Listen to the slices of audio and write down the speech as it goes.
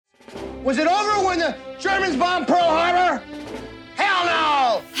Was it over when the Germans bombed Pearl Harbor? Hell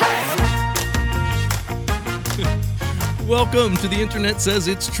no! Welcome to The Internet Says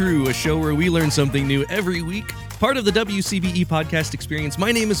It's True, a show where we learn something new every week. Part of the WCBE podcast experience.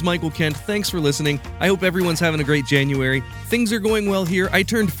 My name is Michael Kent. Thanks for listening. I hope everyone's having a great January. Things are going well here. I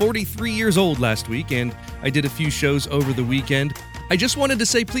turned 43 years old last week, and I did a few shows over the weekend. I just wanted to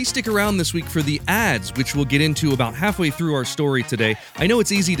say please stick around this week for the ads, which we'll get into about halfway through our story today. I know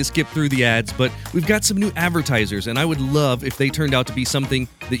it's easy to skip through the ads, but we've got some new advertisers, and I would love if they turned out to be something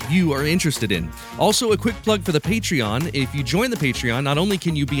that you are interested in. Also, a quick plug for the Patreon. If you join the Patreon, not only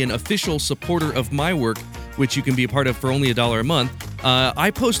can you be an official supporter of my work, which you can be a part of for only $1 a month, I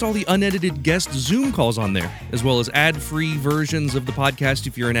post all the unedited guest Zoom calls on there, as well as ad-free versions of the podcast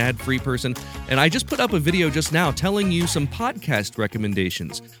if you're an ad-free person. And I just put up a video just now telling you some podcast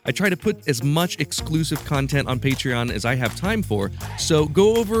recommendations. I try to put as much exclusive content on Patreon as I have time for, so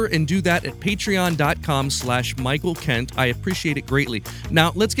go over and do that at patreon.com/Michael Kent. I appreciate it greatly.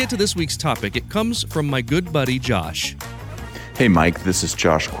 Now, let's get to this week's topic. It comes from my good buddy, Josh. Hey, Mike, this is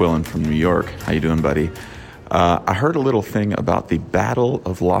Josh Quillen from New York. How you doing, buddy? I heard a little thing about the Battle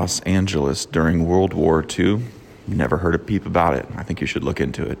of Los Angeles during World War II. Never heard a peep about it. I think you should look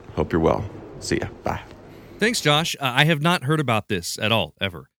into it. Hope you're well. See ya. Bye. Thanks, Josh. I have not heard about this at all,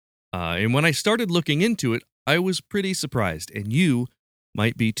 ever. And when I started looking into it, I was pretty surprised, and you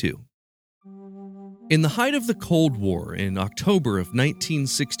might be too. In the height of the Cold War in October of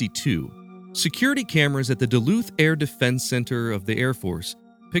 1962, security cameras at the Duluth Air Defense Center of the Air Force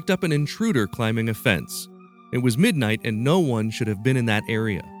picked up an intruder climbing a fence. It was midnight and no one should have been in that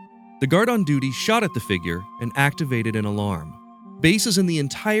area. The guard on duty shot at the figure and activated an alarm. Bases in the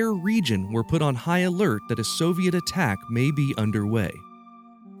entire region were put on high alert that a Soviet attack may be underway.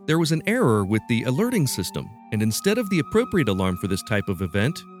 There was an error with the alerting system, and instead of the appropriate alarm for this type of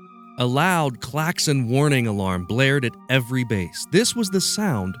event, a loud klaxon warning alarm blared at every base. This was the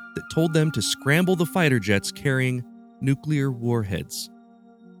sound that told them to scramble the fighter jets carrying nuclear warheads.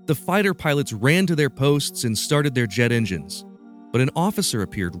 The fighter pilots ran to their posts and started their jet engines. But an officer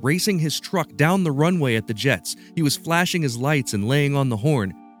appeared, racing his truck down the runway at the jets. He was flashing his lights and laying on the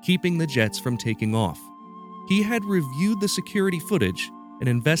horn, keeping the jets from taking off. He had reviewed the security footage and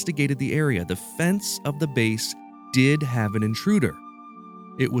investigated the area. The fence of the base did have an intruder.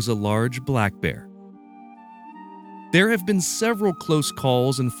 It was a large black bear. There have been several close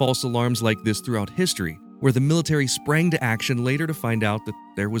calls and false alarms like this throughout history, where the military sprang to action later to find out that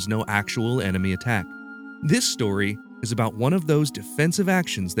there was no actual enemy attack. This story is about one of those defensive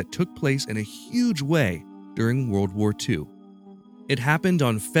actions that took place in a huge way during World War II. It happened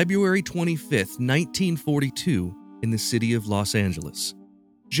on February 25th, 1942, in the city of Los Angeles.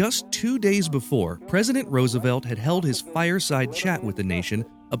 Just 2 days before, President Roosevelt had held his fireside chat with the nation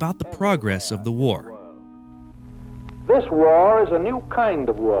about the progress of the war. This war is a new kind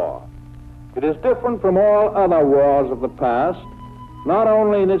of war. It is different from all other wars of the past, not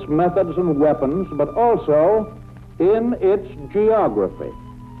only in its methods and weapons, but also in its geography.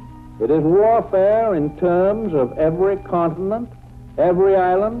 It is warfare in terms of every continent, every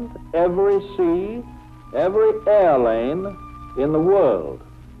island, every sea, every air lane in the world.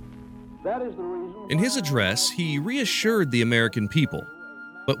 That is the reason. In his address, he reassured the American people,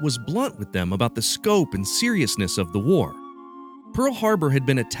 but was blunt with them about the scope and seriousness of the war. Pearl Harbor had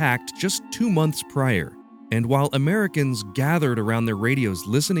been attacked just 2 months prior, and while Americans gathered around their radios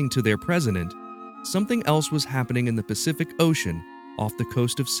listening to their president, something else was happening in the Pacific Ocean off the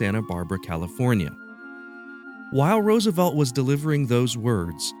coast of Santa Barbara, California. While Roosevelt was delivering those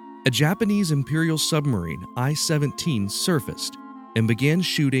words, a Japanese Imperial submarine, I-17, surfaced and began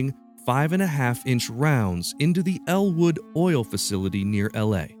shooting 5.5-inch rounds into the Elwood oil facility near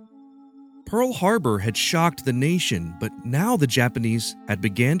LA. Pearl Harbor had shocked the nation, but now the Japanese had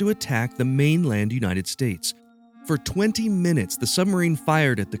began to attack the mainland United States. For 20 minutes, the submarine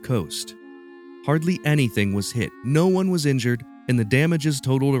fired at the coast. Hardly anything was hit, no one was injured, and the damages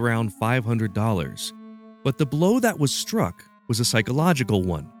totaled around $500. But the blow that was struck was a psychological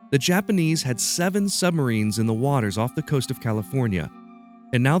one. The Japanese had 7 submarines in the waters off the coast of California,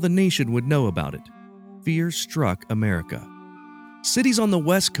 and now the nation would know about it. Fear struck America. Cities on the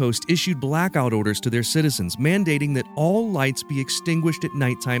West Coast issued blackout orders to their citizens, mandating that all lights be extinguished at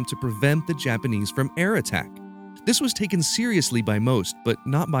nighttime to prevent the Japanese from air attack. This was taken seriously by most, but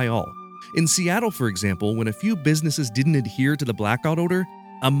not by all. In Seattle, for example, when a few businesses didn't adhere to the blackout order,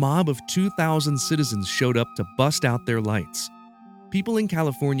 a mob of 2,000 citizens showed up to bust out their lights. People in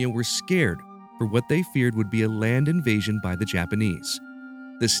California were scared for what they feared would be a land invasion by the Japanese.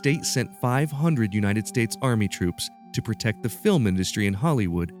 The state sent 500 United States Army troops to protect the film industry in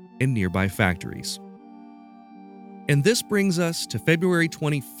Hollywood and nearby factories. And this brings us to February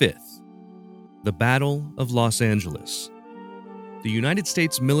 25th, the Battle of Los Angeles. The United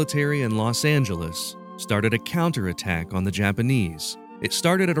States military in Los Angeles started a counterattack on the Japanese. It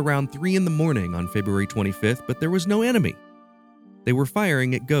started at around 3 in the morning on February 25th, but there was no enemy. They were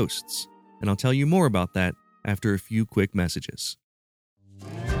firing at ghosts, and I'll tell you more about that after a few quick messages.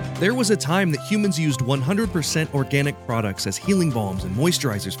 There was a time that humans used 100% organic products as healing balms and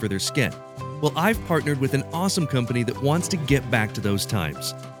moisturizers for their skin. Well, I've partnered with an awesome company that wants to get back to those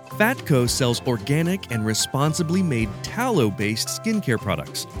times. Fatco sells organic and responsibly made tallow-based skincare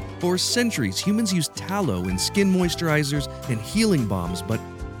products. For centuries, humans used tallow in skin moisturizers and healing balms, but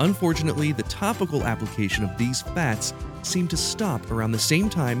unfortunately, the topical application of these fats seemed to stop around the same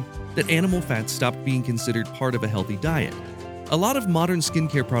time that animal fats stopped being considered part of a healthy diet. A lot of modern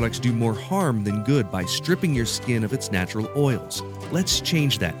skincare products do more harm than good by stripping your skin of its natural oils. Let's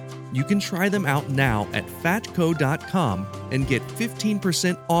change that. You can try them out now at fatco.com and get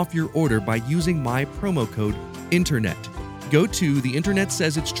 15% off your order by using my promo code INTERNET. Go to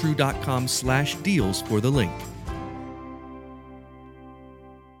theinternetsaysitstrue.com/deals for the link.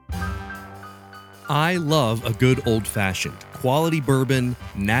 I love a good old-fashioned, quality bourbon,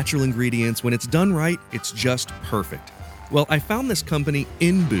 natural ingredients. When it's done right, it's just perfect. Well, I found this company,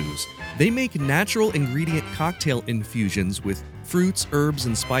 In Booze. They make natural ingredient cocktail infusions with fruits, herbs,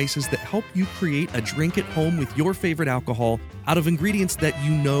 and spices that help you create a drink at home with your favorite alcohol out of ingredients that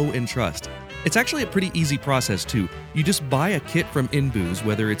you know and trust. It's actually a pretty easy process, too. You just buy a kit from In Booze,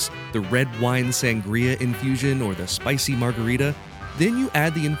 whether it's the red wine sangria infusion or the spicy margarita. Then you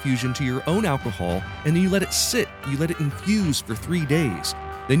add the infusion to your own alcohol, and then you let it sit. You let it infuse for 3 days.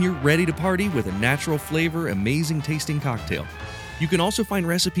 Then you're ready to party with a natural flavor, amazing tasting cocktail. You can also find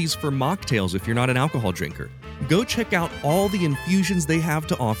recipes for mocktails if you're not an alcohol drinker. Go check out all the infusions they have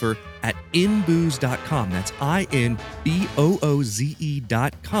to offer at inbooze.com. That's INBOOZE.com.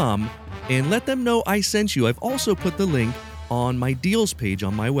 And let them know I sent you. I've also put the link on my deals page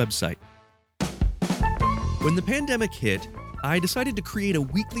on my website. When the pandemic hit, I decided to create a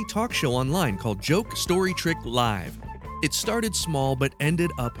weekly talk show online called Joke, Story, Trick Live. It started small but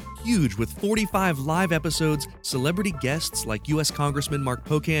ended up huge with 45 live episodes, celebrity guests like U.S. Congressman Mark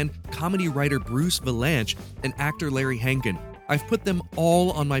Pocan, comedy writer Bruce Vilanch, and actor Larry Hankin. I've put them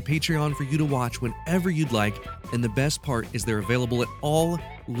all on my Patreon for you to watch whenever you'd like, and the best part is they're available at all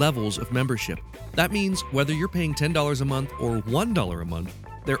levels of membership. That means whether you're paying $10 a month or $1 a month,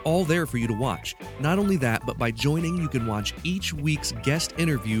 they're all there for you to watch. Not only that, but by joining, you can watch each week's guest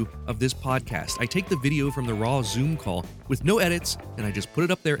interview of this podcast. I take the video from the raw Zoom call with no edits, and I just put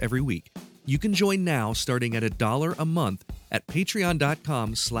it up there every week. You can join now starting at $1 a month at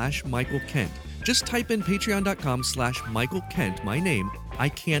patreon.com/Michael Kent. Just type in patreon.com/Michael Kent, my name. I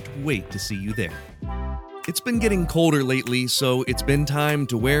can't wait to see you there. It's been getting colder lately, so it's been time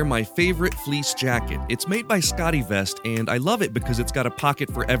to wear my favorite fleece jacket. It's made by Scotty Vest, and I love it because it's got a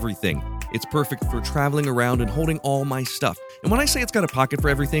pocket for everything. It's perfect for traveling around and holding all my stuff. And when I say it's got a pocket for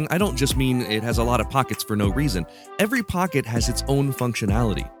everything, I don't just mean it has a lot of pockets for no reason. Every pocket has its own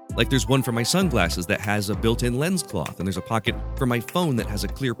functionality. Like there's one for my sunglasses that has a built-in lens cloth, and there's a pocket for my phone that has a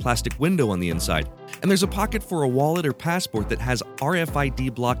clear plastic window on the inside. And there's a pocket for a wallet or passport that has RFID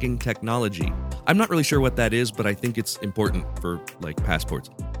blocking technology. I'm not really sure what that is, but I think it's important for, passports.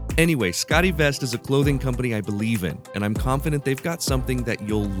 Anyway, Scotty Vest is a clothing company I believe in, and I'm confident they've got something that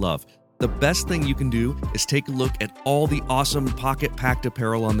you'll love. The best thing you can do is take a look at all the awesome pocket-packed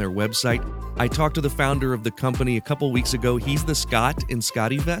apparel on their website. I talked to the founder of the company a couple weeks ago. He's the Scott in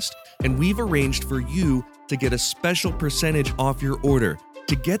Scotty Vest, and we've arranged for you to get a special percentage off your order.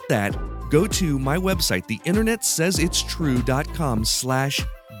 To get that, go to my website,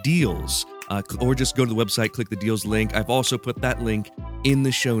 theinternetsaysitstrue.com/deals. Or just go to the website, click the deals link. I've also put that link in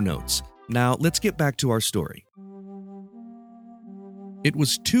the show notes. Now, let's get back to our story. It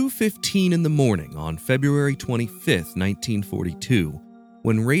was 2:15 in the morning on February 25th, 1942,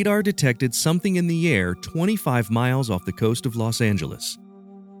 when radar detected something in the air 25 miles off the coast of Los Angeles.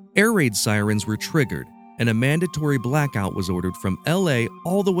 Air raid sirens were triggered, and a mandatory blackout was ordered from LA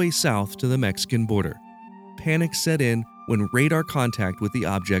all the way south to the Mexican border. Panic set in when radar contact with the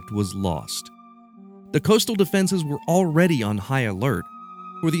object was lost. The coastal defenses were already on high alert.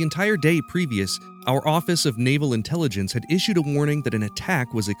 For the entire day previous, our Office of Naval Intelligence had issued a warning that an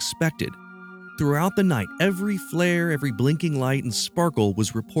attack was expected. Throughout the night, every flare, every blinking light, and sparkle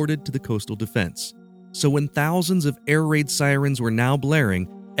was reported to the coastal defense. So when thousands of air raid sirens were now blaring,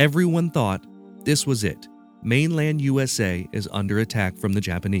 everyone thought this was it. Mainland USA is under attack from the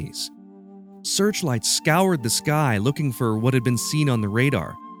Japanese. Searchlights scoured the sky looking for what had been seen on the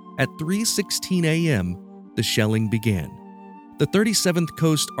radar. At 3:16 a.m., the shelling began. The 37th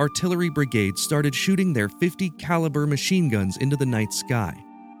Coast Artillery Brigade started shooting their .50 caliber machine guns into the night sky.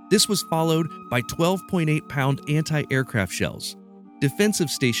 This was followed by 12.8-pound anti-aircraft shells. Defensive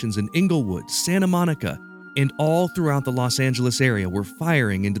stations in Inglewood, Santa Monica, and all throughout the Los Angeles area were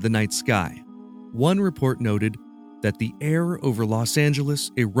firing into the night sky. One report noted that the air over Los Angeles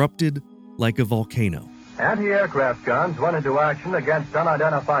erupted like a volcano. Anti-aircraft guns went into action against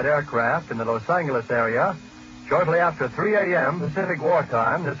unidentified aircraft in the Los Angeles area shortly after 3 a.m. Pacific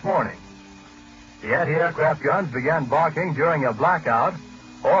wartime this morning. The anti-aircraft guns began barking during a blackout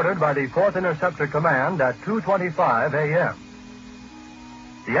ordered by the 4th Interceptor Command at 2:25 a.m.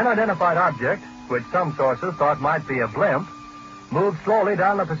 The unidentified object, which some sources thought might be a blimp, moved slowly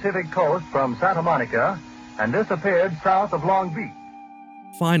down the Pacific coast from Santa Monica and disappeared south of Long Beach.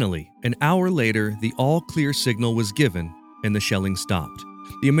 Finally, an hour later, the all-clear signal was given and the shelling stopped.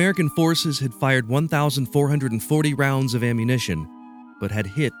 The American forces had fired 1,440 rounds of ammunition, but had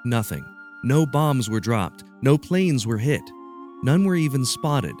hit nothing. No bombs were dropped, no planes were hit, none were even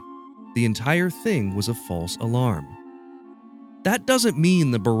spotted. The entire thing was a false alarm. That doesn't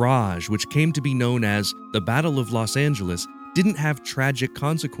mean the barrage, which came to be known as the Battle of Los Angeles, didn't have tragic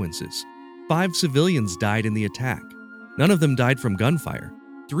consequences. 5 civilians died in the attack. None of them died from gunfire.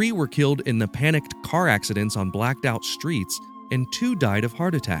 3 were killed in the panicked car accidents on blacked-out streets, and 2 died of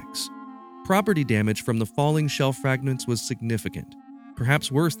heart attacks. Property damage from the falling shell fragments was significant, perhaps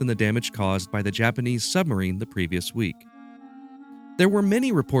worse than the damage caused by the Japanese submarine the previous week. There were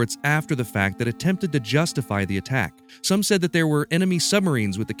many reports after the fact that attempted to justify the attack. Some said that there were enemy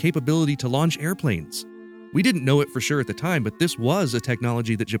submarines with the capability to launch airplanes. We didn't know it for sure at the time, but this was a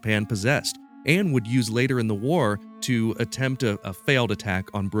technology that Japan possessed and would use later in the war to attempt a failed attack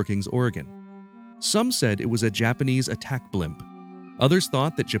on Brookings, Oregon. Some said it was a Japanese attack blimp. Others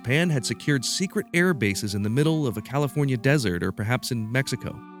thought that Japan had secured secret air bases in the middle of a California desert or perhaps in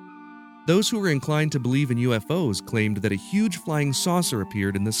Mexico. Those who were inclined to believe in UFOs claimed that a huge flying saucer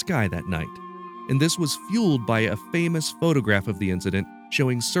appeared in the sky that night, and this was fueled by a famous photograph of the incident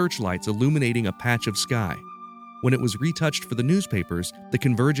showing searchlights illuminating a patch of sky. When it was retouched for the newspapers, the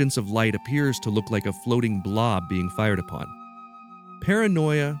convergence of light appears to look like a floating blob being fired upon.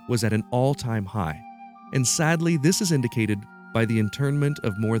 Paranoia was at an all-time high, and sadly this is indicated by the internment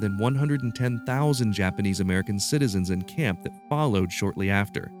of more than 110,000 Japanese American citizens in camp that followed shortly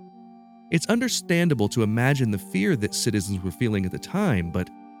after. It's understandable to imagine the fear that citizens were feeling at the time, but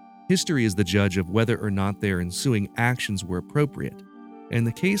history is the judge of whether or not their ensuing actions were appropriate. In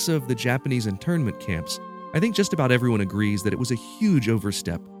the case of the Japanese internment camps, I think just about everyone agrees that it was a huge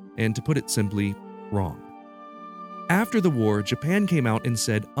overstep, and to put it simply, wrong. After the war, Japan came out and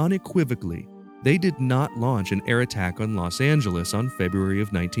said unequivocally they did not launch an air attack on Los Angeles on February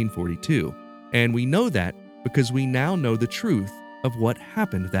of 1942, and we know that because we now know the truth of what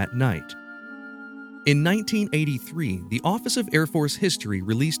happened that night. In 1983, the Office of Air Force History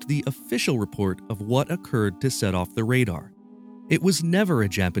released the official report of what occurred to set off the radar. It was never a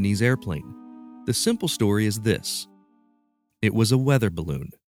Japanese airplane. The simple story is this: it was a weather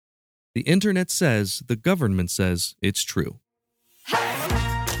balloon. The internet says, the government says, it's true.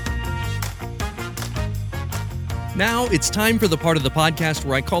 Now it's time for the part of the podcast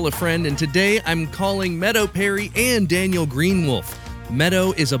where I call a friend, and today I'm calling Meadow Perry and Daniel Greenwolf.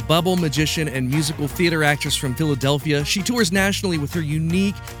 Meadow is a bubble magician and musical theater actress from Philadelphia. She tours nationally with her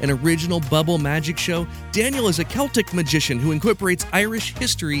unique and original bubble magic show. Daniel is a Celtic magician who incorporates Irish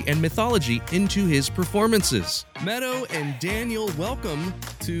history and mythology into his performances. Meadow and Daniel, welcome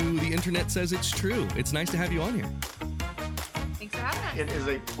to The Internet Says It's True. It's nice to have you on here. Thanks for having us. It is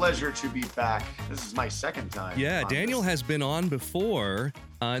a pleasure to be back. This is my second time. Yeah, Daniel has been on before,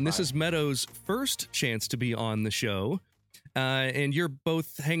 and this is Meadow's first chance to be on the show. And you're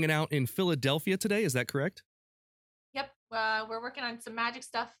both hanging out in Philadelphia today, is that correct? Yep, we're working on some magic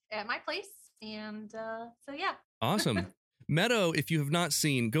stuff at my place, and so yeah. Awesome. Meadow, if you have not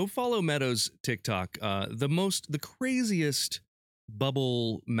seen, go follow Meadow's TikTok. The craziest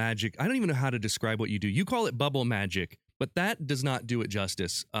bubble magic. I don't even know how to describe what you do. You call it bubble magic, but that does not do it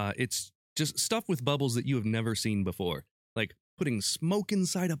justice. It's just stuff with bubbles that you have never seen before, like putting smoke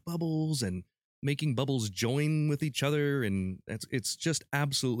inside of bubbles and making bubbles join with each other, and it's just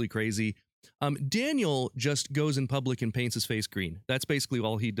absolutely crazy. Daniel just goes in public and paints his face green. That's basically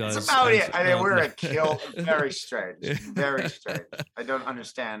all he does. That's about it. I mean, we're a kill. Very strange. Very strange. I don't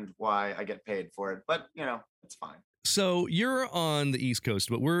understand why I get paid for it, but, it's fine. So you're on the East Coast,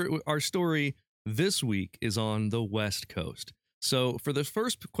 but our story this week is on the West Coast. So for the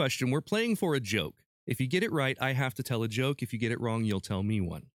first question, we're playing for a joke. If you get it right, I have to tell a joke. If you get it wrong, you'll tell me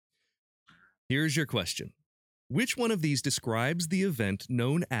one. Here's your question. Which one of these describes the event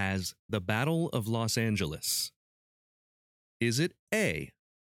known as the Battle of Los Angeles? Is it A,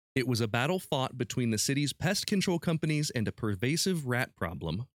 it was a battle fought between the city's pest control companies and a pervasive rat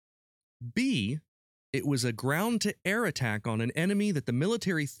problem? B, it was a ground-to-air attack on an enemy that the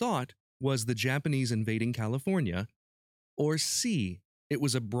military thought was the Japanese invading California? Or C, it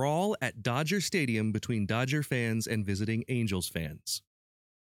was a brawl at Dodger Stadium between Dodger fans and visiting Angels fans?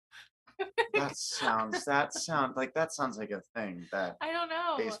 That sounds like a thing that I don't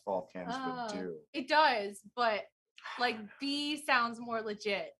know. baseball fans would do. It does, but like B sounds more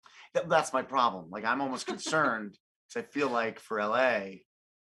legit. That's my problem. Like, I'm almost concerned because I feel like for LA,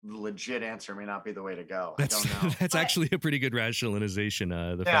 the legit answer may not be the way to go. I don't know. That's actually a pretty good rationalization.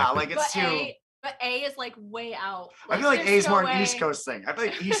 Yeah, fact like it's too. But A is like way out. I feel like A there's is more no an way. East Coast thing. I feel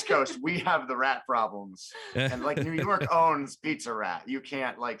like East Coast, we have the rat problems, and like New York owns Pizza Rat. You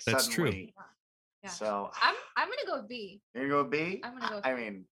can't like That's true. suddenly. Yeah. So I'm gonna go with B. you're gonna go B. I'm gonna go. I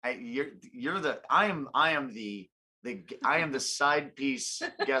mean, I am the side piece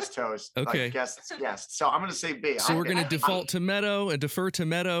guest host. Okay. Guest. So I'm gonna say B. So we're going to default to Meadow and defer to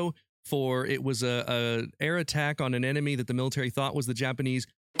Meadow for it was a air attack on an enemy that the military thought was the Japanese.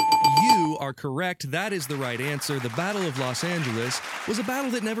 You are correct. That is the right answer. The Battle of Los Angeles was a battle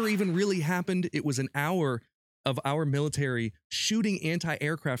that never even really happened. It was an hour of our military shooting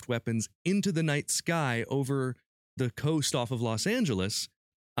anti-aircraft weapons into the night sky over the coast off of Los Angeles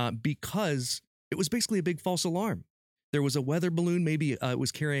because it was basically a big false alarm. There was a weather balloon. Maybe it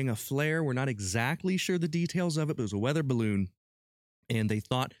was carrying a flare. We're not exactly sure the details of it, but it was a weather balloon. And they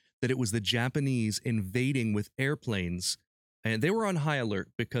thought that it was the Japanese invading with airplanes. And they were on high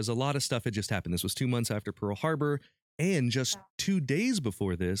alert because a lot of stuff had just happened. This was 2 months after Pearl Harbor. And just 2 days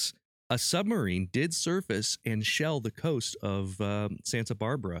before this, a submarine did surface and shell the coast of Santa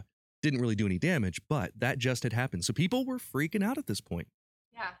Barbara. Didn't really do any damage, but that just had happened. So people were freaking out at this point.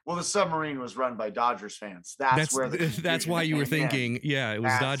 Yeah. Well, the submarine was run by Dodgers fans. That's where that's why you were thinking. Yeah, it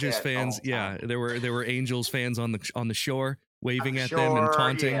was Dodgers fans. Yeah, there were Angels fans on the shore waving at them and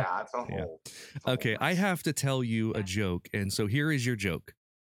taunting. Yeah, it's a whole. Okay, I have to tell you a joke, and so here is your joke.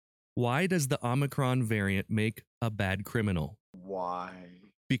 Why does the Omicron variant make a bad criminal? Why?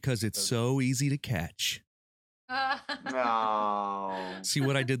 Because it's so easy to catch. No. See,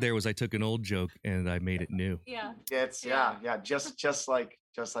 what I did there was I took an old joke and I made it new. Yeah. It's just like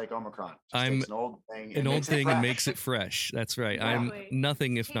Omicron. I'm takes an old thing. and makes it fresh. That's right. Exactly. I'm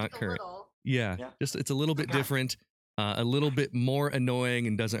nothing if Change not it a current. little. Yeah, just it's a little bit different, a little bit more annoying,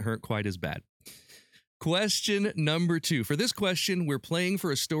 and doesn't hurt quite as bad. Question number 2. For this question, we're playing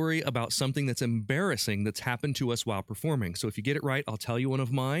for a story about something that's embarrassing that's happened to us while performing. So if you get it right, I'll tell you one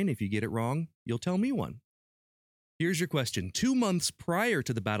of mine. If you get it wrong, you'll tell me one. Here's your question. 2 months prior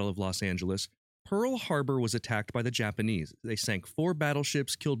to the Battle of Los Angeles, Pearl Harbor was attacked by the Japanese. They sank 4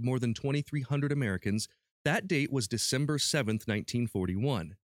 battleships, killed more than 2,300 Americans. That date was December 7th,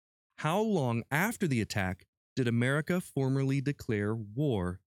 1941. How long after the attack did America formally declare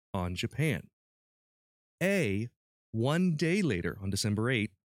war on Japan? A, 1 day later on December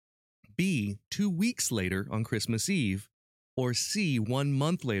 8th, B, 2 weeks later on Christmas Eve, or C, 1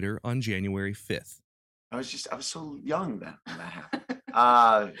 month later on January 5th. I was so young then when that happened.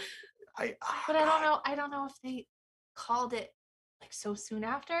 But I don't know if they called it like so soon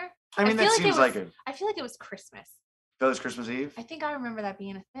after. I mean, that seems like it. I feel like it was Christmas. That was Christmas Eve. I think I remember that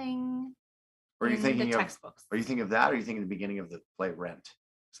being a thing. Or are you in thinking the of textbooks? Are you thinking of that, or are you thinking of the beginning of the play Rent?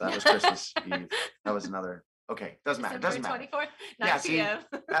 So that was Christmas Eve. That was another. Okay, doesn't matter. Doesn't matter. 24th, 9 Yeah, see, p.m.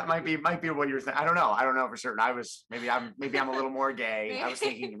 that might be what you're thinking. I don't know for certain. Maybe I'm a little more gay. I was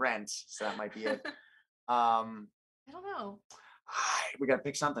thinking Rent, so that might be it. I don't know. We gotta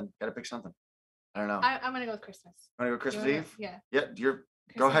pick something. I don't know. I'm gonna go with Christmas. Want to go Christmas You wanna- Eve? Yeah. Yeah, go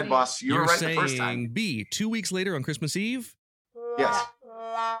Christmas ahead, Eve. boss. You were You're right saying the first time. B, 2 weeks later on Christmas Eve? Yes.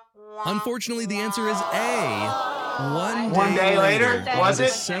 Unfortunately, the answer is A. One day later? Was it?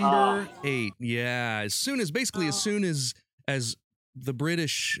 December 8th. Yeah, as soon as the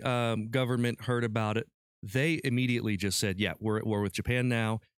British government heard about it, they immediately just said, yeah, we're at war with Japan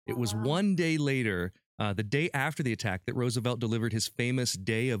now. It was 1 day later, the day after the attack, that Roosevelt delivered his famous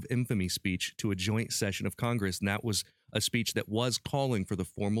Day of Infamy speech to a joint session of Congress. And that was a speech that was calling for the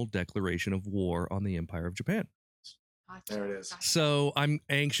formal declaration of war on the Empire of Japan. There it is. So I'm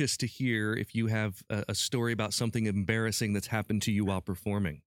anxious to hear if you have a story about something embarrassing that's happened to you while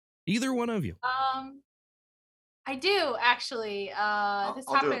performing. Either one of you. I do actually. I'll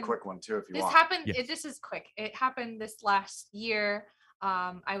do a quick one too if you want. Yes. This is quick. It happened this last year.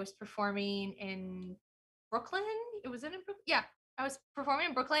 I was performing in Brooklyn. It was in Brooklyn. Yeah, performing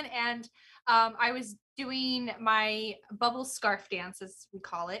in Brooklyn, and I was doing my bubble scarf dance, as we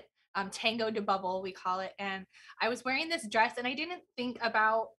call it, tango de bubble, we call it. And I was wearing this dress, and I didn't think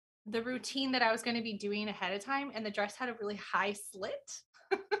about the routine that I was going to be doing ahead of time. And the dress had a really high slit.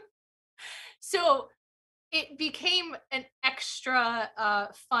 So it became an extra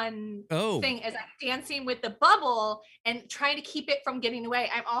fun thing as I'm dancing with the bubble and trying to keep it from getting away.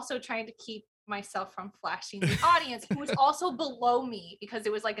 I'm also trying to keep myself from flashing the audience, who was also below me, because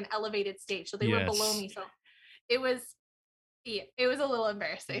it was like an elevated stage. So they were below me. So it was a little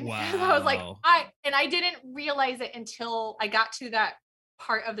embarrassing. Wow. I was like, I didn't realize it until I got to that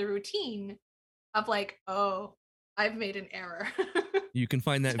part of the routine of like, oh, I've made an error. You can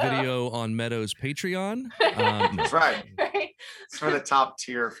find that video on Meadows' Patreon. That's right. It's for the top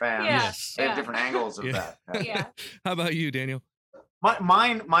tier fans. Yes. They have different angles of that. Yeah. How about you, Daniel?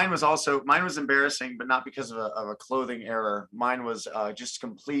 Mine was embarrassing, but not because of a clothing error. Mine was just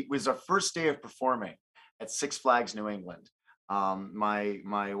complete. Was our first day of performing at Six Flags New England. My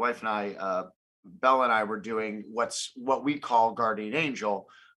wife and I, Bella and I, were doing what we call Guardian Angel,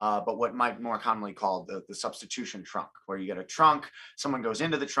 but what might more commonly called the substitution trunk, where you get a trunk, someone goes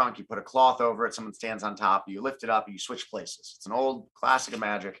into the trunk, you put a cloth over it, someone stands on top, you lift it up, and you switch places. It's an old classic of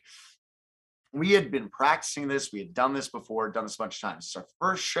magic. We had been practicing this. We had done this before, done this a bunch of times. It's our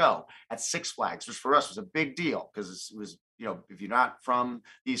first show at Six Flags, which for us was a big deal because it was, if you're not from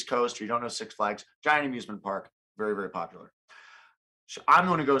the East Coast or you don't know Six Flags, giant amusement park, very, very popular. So I'm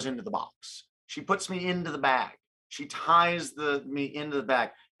the one who goes into the box. She puts me into the bag. She ties me into the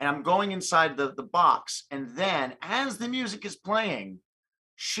bag, and I'm going inside the box. And then as the music is playing,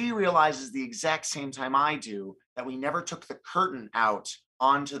 she realizes the exact same time I do that we never took the curtain out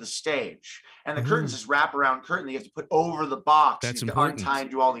onto the stage, and the curtain's this wraparound curtain that you have to put over the box. That's you have important. to untie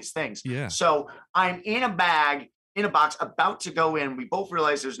and do all these things. Yeah. So I'm in a bag, in a box, about to go in. We both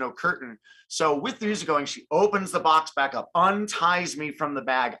realize there's no curtain. So with the music going, she opens the box back up, unties me from the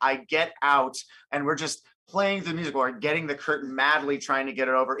bag. I get out, and we're just playing the music or getting the curtain madly, trying to get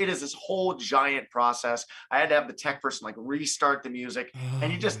it over. It is this whole giant process. I had to have the tech person like restart the music,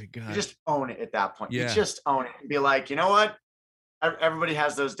 and you just own it at that point. Yeah. You just own it and be like, you know what? Everybody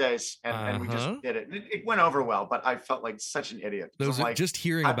has those days, and we just did it. It went over well, but I felt like such an idiot. Just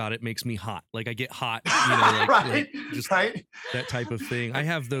hearing about it makes me hot. Like I get hot, right? That type of thing. I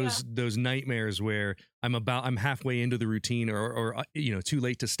have those nightmares where I'm halfway into the routine, or too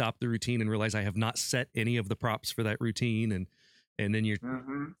late to stop the routine and realize I have not set any of the props for that routine, and then you're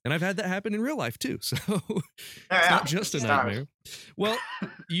and I've had that happen in real life too. So it's not just a nightmare. Well,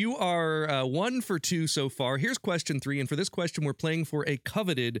 you are 1 for 2 so far. Here's question 3. And for this question, we're playing for a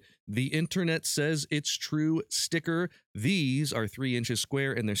coveted The Internet Says It's True sticker. These are 3 inches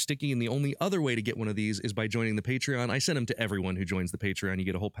square and they're sticky. And the only other way to get one of these is by joining the Patreon. I send them to everyone who joins the Patreon. You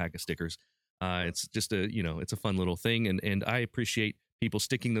get a whole pack of stickers. It's just it's a fun little thing. And I appreciate people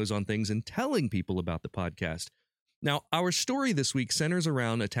sticking those on things and telling people about the podcast. Now, our story this week centers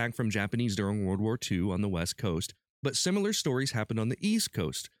around attack from Japanese during World War II on the West Coast, but similar stories happened on the East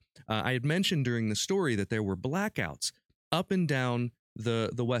Coast. I had mentioned during the story that there were blackouts up and down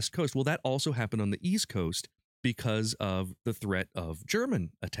the West Coast. Well, that also happened on the East Coast because of the threat of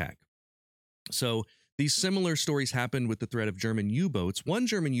German attack. So these similar stories happened with the threat of German U-boats. One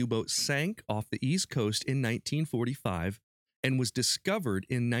German U-boat sank off the East Coast in 1945 and was discovered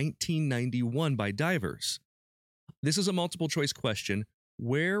in 1991 by divers. This is a multiple choice question.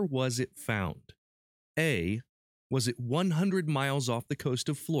 Where was it found? A, was it 100 miles off the coast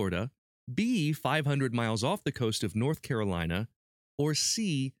of Florida? B, 500 miles off the coast of North Carolina? Or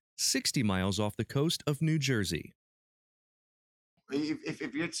C, 60 miles off the coast of New Jersey? If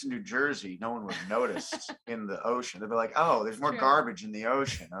it's New Jersey, no one would notice in the ocean. They'd be like, oh, there's more garbage in the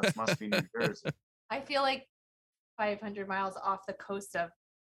ocean. That must be New Jersey. I feel like 500 miles off the coast of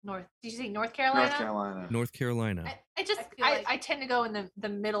did you say North Carolina? North Carolina. I tend to go in the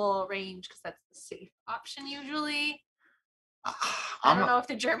middle range because that's the safe option usually. I don't know if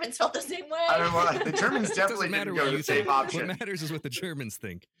the Germans felt the same way. I don't know. The Germans definitely didn't go the safe option. What matters is what the Germans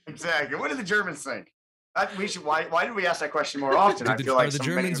think. Exactly. What do the Germans think? Why did we ask that question more often? I feel like are the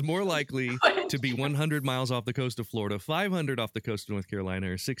Germans more likely to be 100 miles off the coast of Florida, 500 off the coast of North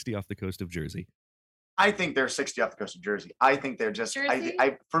Carolina, or 60 off the coast of Jersey? I think they're 60 off the coast of Jersey. I think they're just,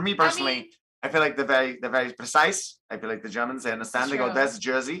 for me personally, I feel like they're very precise. I feel like the Germans, they understand. They go, that's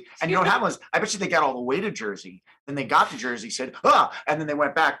Jersey. And you know what happened was, I bet you they got all the way to Jersey. Then they got to Jersey, said, and then they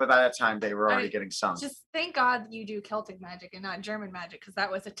went back. But by that time, they were already getting sunk. Just thank God you do Celtic magic and not German magic, because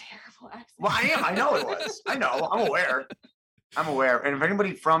that was a terrible accent. Well, I know it was. I know. I'm aware. I'm aware. And if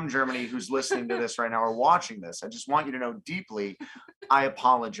anybody from Germany who's listening to this right now or watching this, I just want you to know deeply, I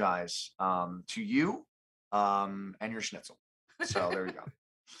apologize to you and your schnitzel. So there you go.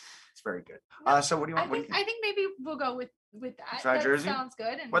 It's very good. So what do you want? I think maybe we'll go with that. Try that Jersey? Sounds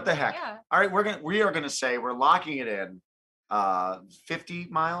good. And What the heck? Yeah. All right, we are gonna say we're locking it in. 50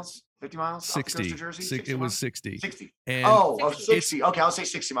 miles. 50 miles. 60. Off the coast of Jersey? It was 60. 60. And 60. Okay, I'll say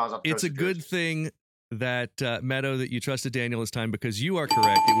 60 miles off the it's coast a of good Jersey. thing that Meadow, that you trusted Daniel this time, because you are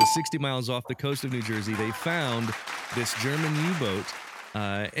correct. It was 60 miles off the coast of New Jersey. They found this German U-boat.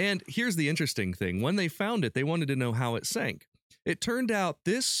 And here's the interesting thing. When they found it, they wanted to know how it sank. It turned out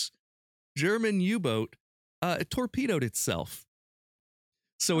this German U-boat torpedoed itself.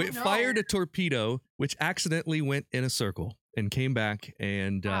 So it fired a torpedo, which accidentally went in a circle and came back.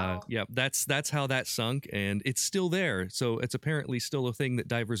 And that's how that sunk. And it's still there. So it's apparently still a thing that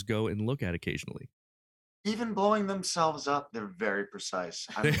divers go and look at occasionally. Even blowing themselves up, they're very precise.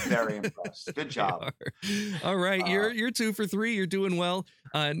 I'm very impressed. Good job. All right, you're 2 for 3. You're doing well.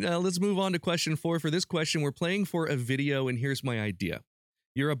 Now let's move on to question 4. For this question, we're playing for a video, and here's my idea.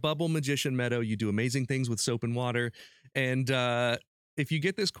 You're a bubble magician, Meadow. You do amazing things with soap and water. And if you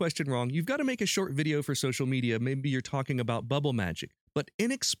get this question wrong, you've got to make a short video for social media. Maybe you're talking about bubble magic, but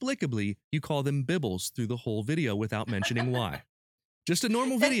inexplicably, you call them bibbles through the whole video without mentioning why. Just a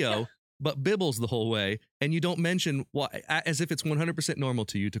normal video, but bibbles the whole way, and you don't mention why, as if it's 100% normal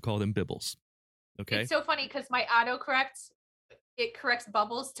to you to call them bibbles. Okay? It's so funny because my autocorrect, it corrects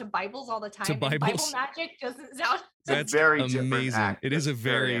bubbles to Bibles all the time. To Bibles? Bible magic doesn't sound... That's very amazing. act. It is a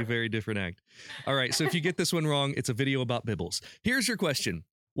very, very different act. All right, so if you get this one wrong, it's a video about bibbles. Here's your question.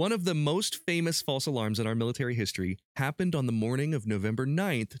 One of the most famous false alarms in our military history happened on the morning of November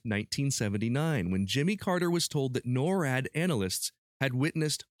 9th, 1979, when Jimmy Carter was told that NORAD analysts had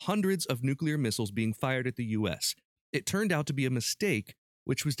witnessed hundreds of nuclear missiles being fired at the U.S. It turned out to be a mistake,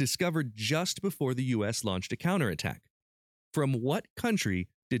 which was discovered just before the U.S. launched a counterattack. From what country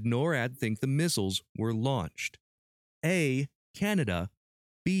did NORAD think the missiles were launched? A, Canada,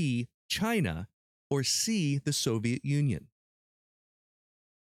 B, China, or C, the Soviet Union?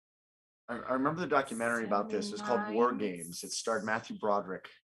 I remember the documentary about this. It was called War Games. It starred Matthew Broderick,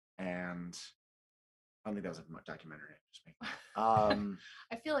 and I don't think that was a documentary.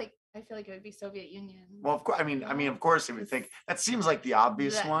 I feel like it would be Soviet Union. Well, of course. I mean, of course, you would think that seems like the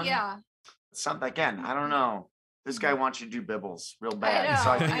obvious one. Yeah. Something again. I don't know. This guy wants you to do bibbles real bad, know, so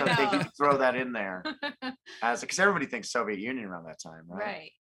I think you could throw that in there as because everybody thinks Soviet Union around that time, right?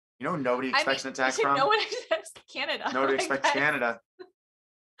 Right. You know, nobody expects an attack from. No one expects Canada. Nobody expects Canada.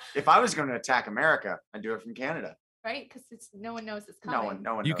 If I was going to attack America, I'd do it from Canada. Right, because no one knows it's coming.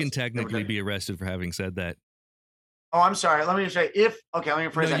 No one. You knows. can technically be arrested for having said that. Oh, I'm sorry. Let me say let me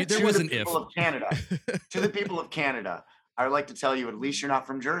rephrase that. There was an if. Of Canada, to the people of Canada, I would like to tell you, at least you're not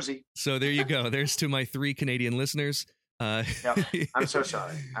from Jersey. So there you go. There's to my 3 Canadian listeners. Yep. I'm so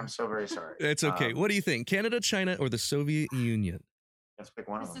sorry. I'm so very sorry. It's okay. What do you think? Canada, China, or the Soviet Union? Let's pick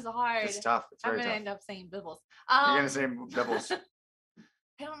one of them. This is hard. It's tough. It's very I'm tough. gonna end up saying bibbles. You're gonna say bibbles.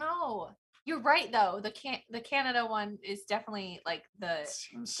 I don't know. You're right though. The Canada one is definitely like It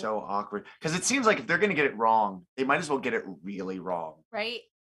seems so awkward because it seems like if they're gonna get it wrong, they might as well get it really wrong. Right.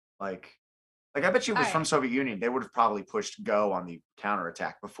 Like I bet you it was from Soviet Union. They would have probably pushed go on the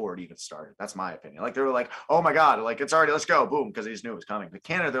counterattack before it even started. That's my opinion. Like they were like, oh my God, like it's already, let's go, boom, because they just knew it was coming. But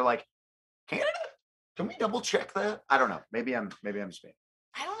Canada, they're like, Canada? Can we double check that? I don't know. Maybe I'm Spain.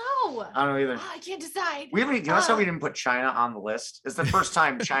 I don't know. I don't know either. I can't decide. We haven't. You know how we didn't put China on the list? It's the first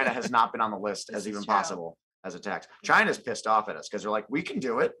time China has not been on the list as even possible as a tax. China's pissed off at us because they're like, we can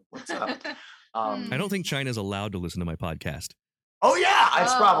do it. What's up? I don't think China's allowed to listen to my podcast. Oh yeah,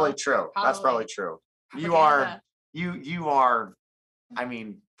 that's probably true. That's probably true. You are. I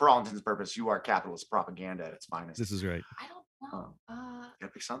mean, for all intents and purposes, you are capitalist propaganda at its finest. This is right. I don't know.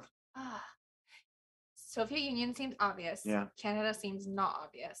 Gotta pick something. Soviet Union seems obvious. Yeah. Canada seems not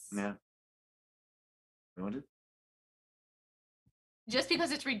obvious. Yeah. You want to? Just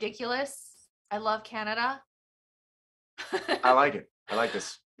because it's ridiculous, I love Canada. I like it. I like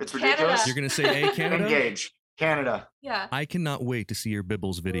this. It's Canada. ridiculous. You're going to say A, Canada? Engage. Canada. Yeah. I cannot wait to see your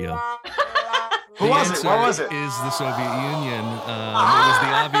Bibbles video. Who was it? What was it? Is the Soviet Union. It was the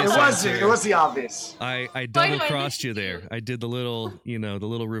obvious answer. It was the obvious. I double crossed you there. I did the little, the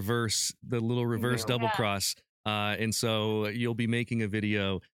little reverse double cross. And so you'll be making a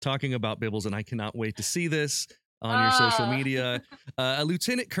video talking about Bibbles, and I cannot wait to see this on your social media. A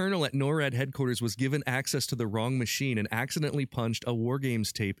lieutenant colonel at NORAD headquarters was given access to the wrong machine and accidentally punched a War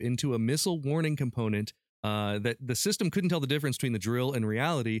Games tape into a missile warning component that the system couldn't tell the difference between the drill and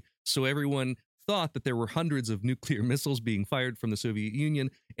reality. So everyone thought that there were hundreds of nuclear missiles being fired from the Soviet Union,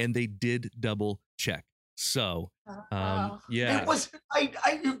 and they did double check. So, yeah,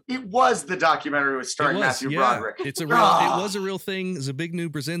 it was the documentary with starring Matthew Broderick. It was a real thing. Zbigniew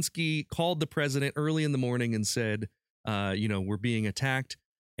Brzezinski called the president early in the morning and said, we're being attacked.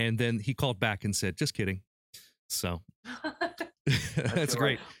 And then he called back and said, just kidding. So that's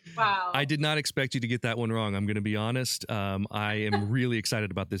great. Wow. I did not expect you to get that one wrong. I'm going to be honest. I am really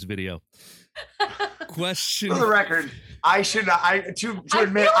excited about this video. Question for the record, I should not. To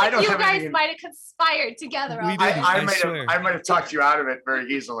admit, I don't you have guys anything. might have conspired together. I might have talked you out of it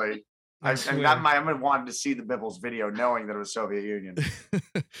very easily. I'm going to want to see the Bibbles video, knowing that it was Soviet Union.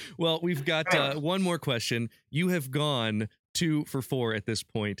 Well, we've got one more question. You have gone 2 for 4 at this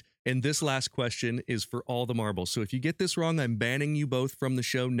point, and this last question is for all the marbles. So if you get this wrong, I'm banning you both from the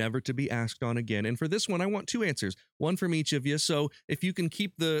show, never to be asked on again. And for this one, I want 2 answers, one from each of you. So if you can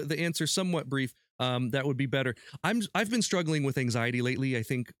keep the answer somewhat brief, that would be better. I've been struggling with anxiety lately. I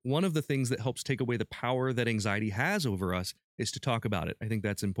think one of the things that helps take away the power that anxiety has over us is to talk about it. I think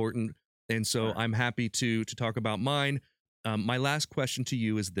that's important. And so I'm happy to talk about mine. My last question to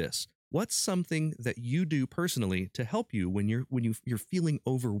you is this. What's something that you do personally to help you when you're feeling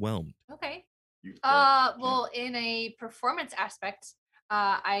overwhelmed? Okay. Well, in a performance aspect,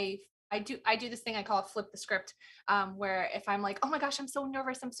 I do this thing I call flip the script, where if I'm like, oh my gosh, I'm so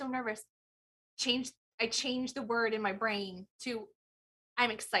nervous, I change the word in my brain to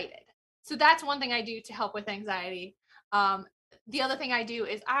I'm excited. So that's one thing I do to help with anxiety. The other thing I do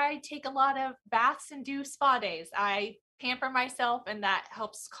is I take a lot of baths and do spa days. I pamper myself, and that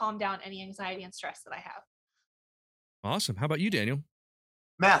helps calm down any anxiety and stress that I have. Awesome. How about you, Daniel?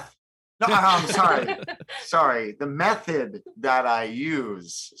 Meth. No, I'm sorry. Sorry. The method that I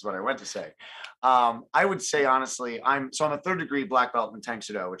use is what I went to say. I would say, honestly, I'm a 3rd degree black belt in Tang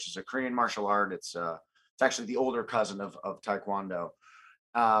Soo Do, which is a Korean martial art. It's actually the older cousin of Taekwondo.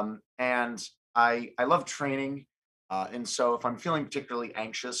 And I love training. And so if I'm feeling particularly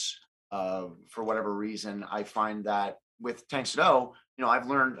anxious for whatever reason, I find that with Tang Soo Do, I've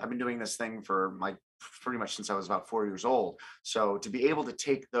been doing this thing for pretty much since I was about 4 years old. So to be able to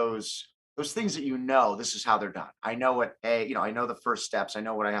take those things that this is how they're done. I know I know the first steps. I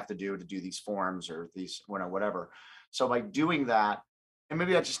know what I have to do these forms or these whatever. So by doing that, and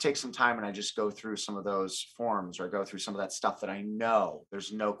maybe I just take some time and I just go through some of those forms or go through some of that stuff that I know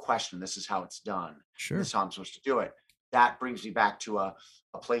there's no question this is how it's done. Sure. This is how I'm supposed to do it. That brings me back to a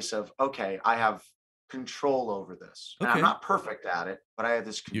place of, okay, I have control over this. And I'm not perfect at it, but I have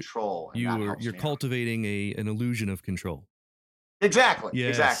this control. You're cultivating an illusion of control. Exactly. Yes,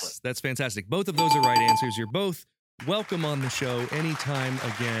 exactly. That's fantastic. Both of those are right answers. You're both welcome on the show anytime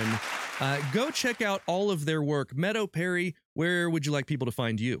again. Go check out all of their work. Meadow Perry, where would you like people to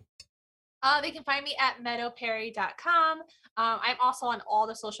find you? They can find me at meadowperry.com. I'm also on all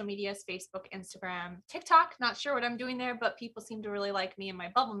the social medias, Facebook, Instagram, TikTok. Not sure what I'm doing there, but people seem to really like me and my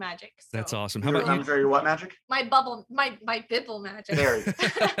bubble magic. So. That's awesome. How about you? Your what magic? My bibble magic. Very.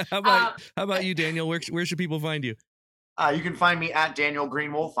 How about you, Daniel? Where should people find you? You can find me at Daniel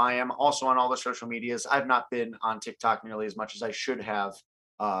Greenwolf. I am also on all the social medias. I've not been on TikTok nearly as much as I should have,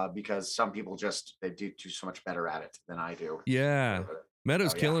 because some people they do so much better at it than I do. Yeah.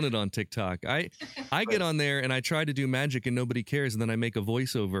 Meadow's killing it on TikTok. I get on there and I try to do magic and nobody cares, and then I make a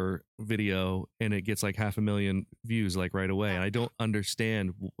voiceover video and it gets like 500,000 views like right away. And I don't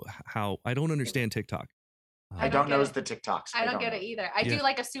understand TikTok. I don't know the TikToks. I don't get it either. I do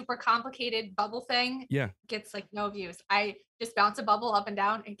like a super complicated bubble thing. Yeah. Gets like no views. I just bounce a bubble up and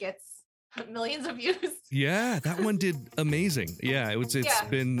down. It gets millions of views. Yeah, that one did amazing. Yeah,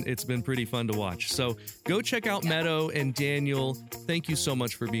 it's been pretty fun to watch. So go check out Meadow and Daniel. Thank you so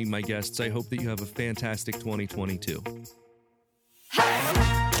much for being my guests. I hope that you have a fantastic 2022.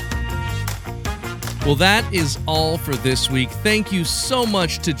 Well, that is all for this week. Thank you so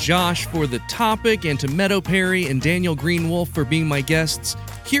much to Josh for the topic and to Meadow Perry and Daniel Greenwolf for being my guests.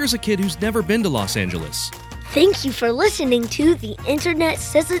 Here's a kid who's never been to Los Angeles. Thank you for listening to The Internet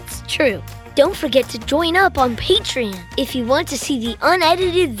Says It's True. Don't forget to join up on Patreon if you want to see the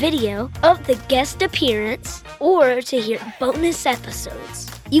unedited video of the guest appearance or to hear bonus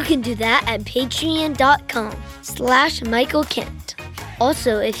episodes. You can do that at patreon.com/Michael Kent.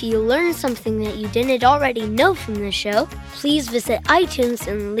 Also, if you learned something that you didn't already know from the show, please visit iTunes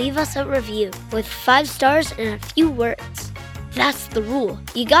and leave us a review with 5 stars and a few words. That's the rule.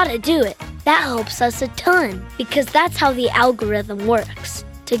 You gotta do it. That helps us a ton because that's how the algorithm works,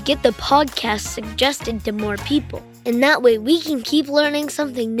 to get the podcast suggested to more people. And that way we can keep learning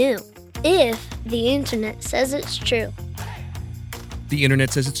something new, if the internet says it's true. The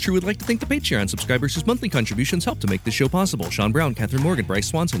Internet Says It's True would like to thank the Patreon subscribers whose monthly contributions help to make this show possible. Sean Brown, Catherine Morgan, Bryce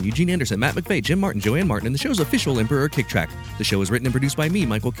Swanson, Eugene Anderson, Matt McVeigh, Jim Martin, Joanne Martin, and the show's official Emperor Kick Track. The show is written and produced by me,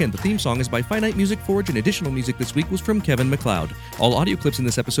 Michael Kent. The theme song is by Finite Music Forge, and additional music this week was from Kevin MacLeod. All audio clips in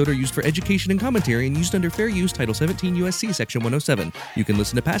this episode are used for education and commentary and used under Fair Use, Title 17 U.S.C. Section 107. You can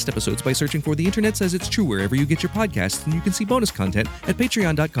listen to past episodes by searching for The Internet Says It's True wherever you get your podcasts, and you can see bonus content at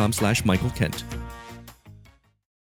patreon.com/Michael Kent.